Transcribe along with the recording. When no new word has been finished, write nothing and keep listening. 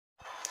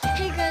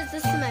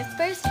This is my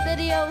first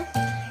video.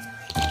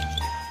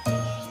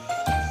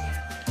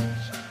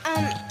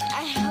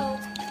 I hope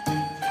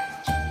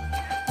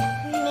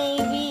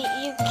maybe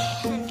you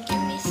can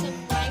give me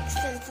some likes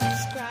and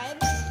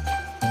subscribes,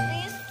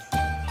 please.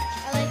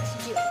 I like to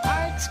do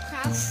arts,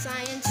 crafts,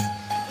 science,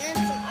 and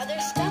some other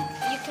stuff.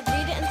 You can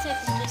read it inside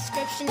the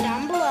description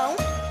down below.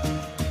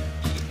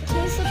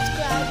 Please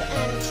subscribe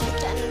and hit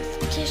that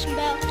notification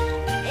bell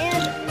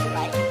and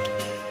like.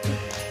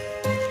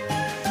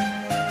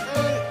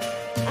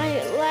 I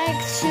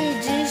like to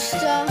do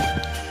stuff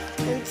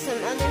and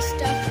some other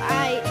stuff.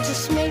 I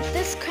just made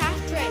this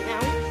craft right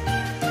now.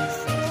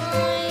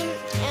 Slime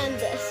and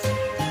this.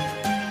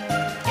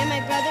 And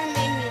my brother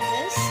made me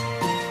this.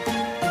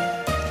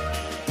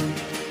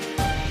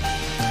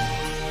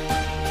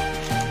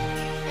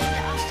 And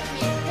I also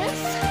made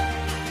this.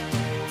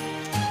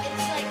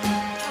 It's like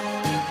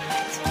holding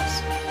pencils.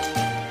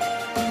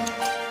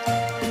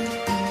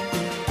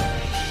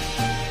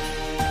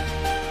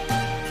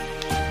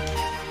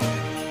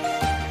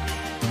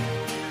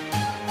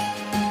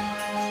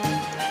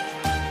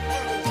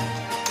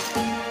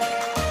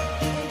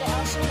 And I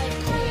also like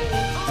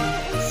creating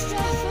art and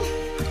stuff.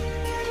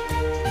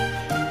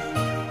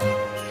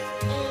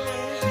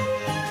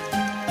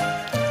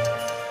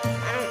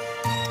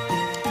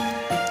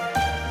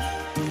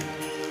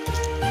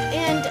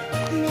 And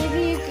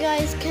maybe you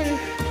guys can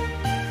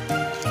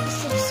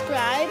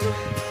subscribe.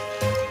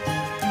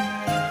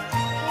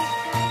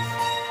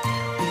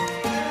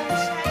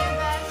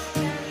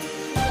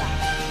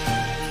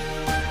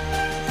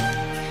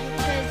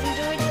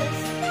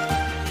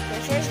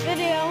 First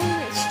video,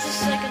 it's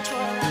just like a tour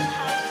around the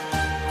house.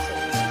 So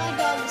this is my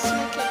dog, this is my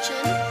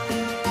kitchen.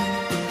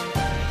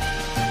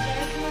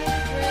 There's my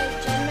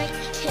fridge and my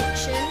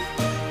kitchen.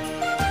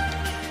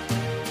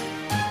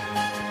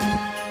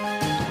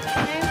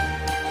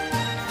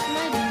 There's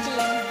my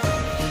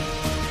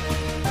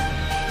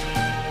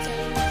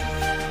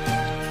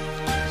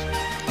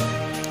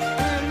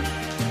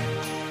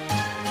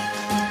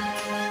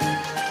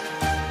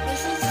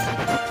this is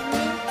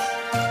me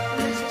and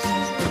my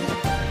sister's room.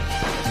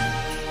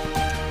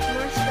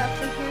 More stuff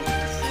in here.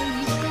 Some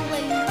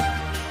ukulele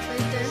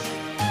right there.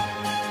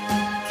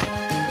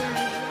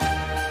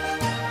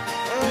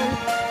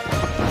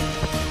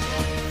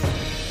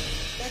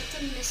 That's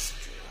a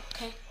mystery,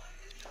 okay?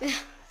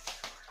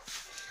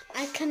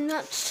 I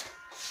cannot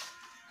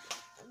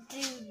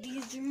do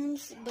these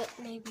rooms, but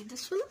maybe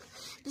this one.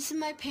 This is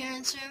my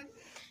parents' room.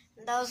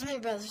 That was my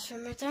brother's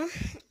room right there.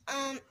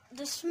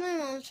 This is my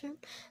mom's room.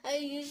 I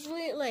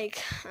usually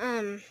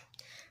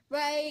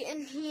right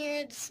in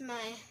here. This is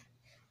my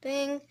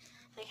thing,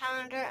 my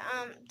calendar.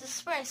 This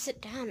is where I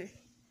sit down.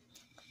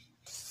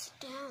 Just sit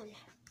down.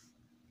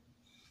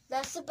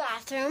 That's the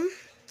bathroom.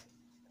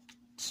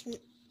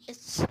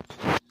 It's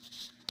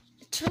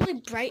really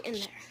bright in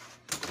there.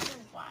 I don't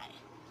know why.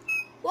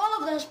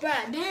 Whoa, that's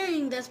bright.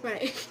 Dang, that's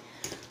bright.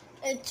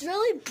 It's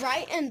really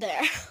bright in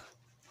there.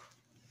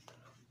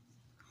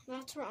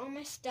 That's where all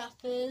my stuff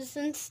is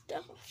and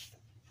stuff.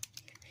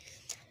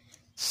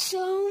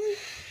 So,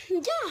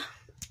 yeah.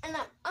 And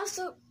I'm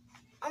also,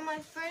 on my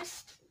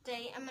first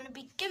day, I'm going to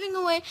be giving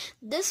away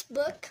this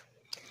book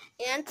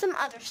and some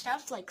other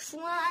stuff like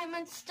slime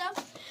and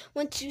stuff.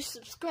 Once you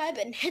subscribe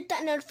and hit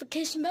that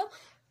notification bell,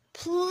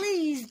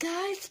 please,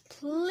 guys,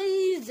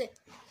 please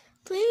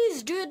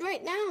do it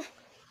right now.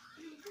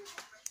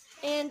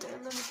 And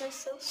I love you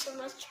guys so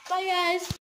much. Bye, guys.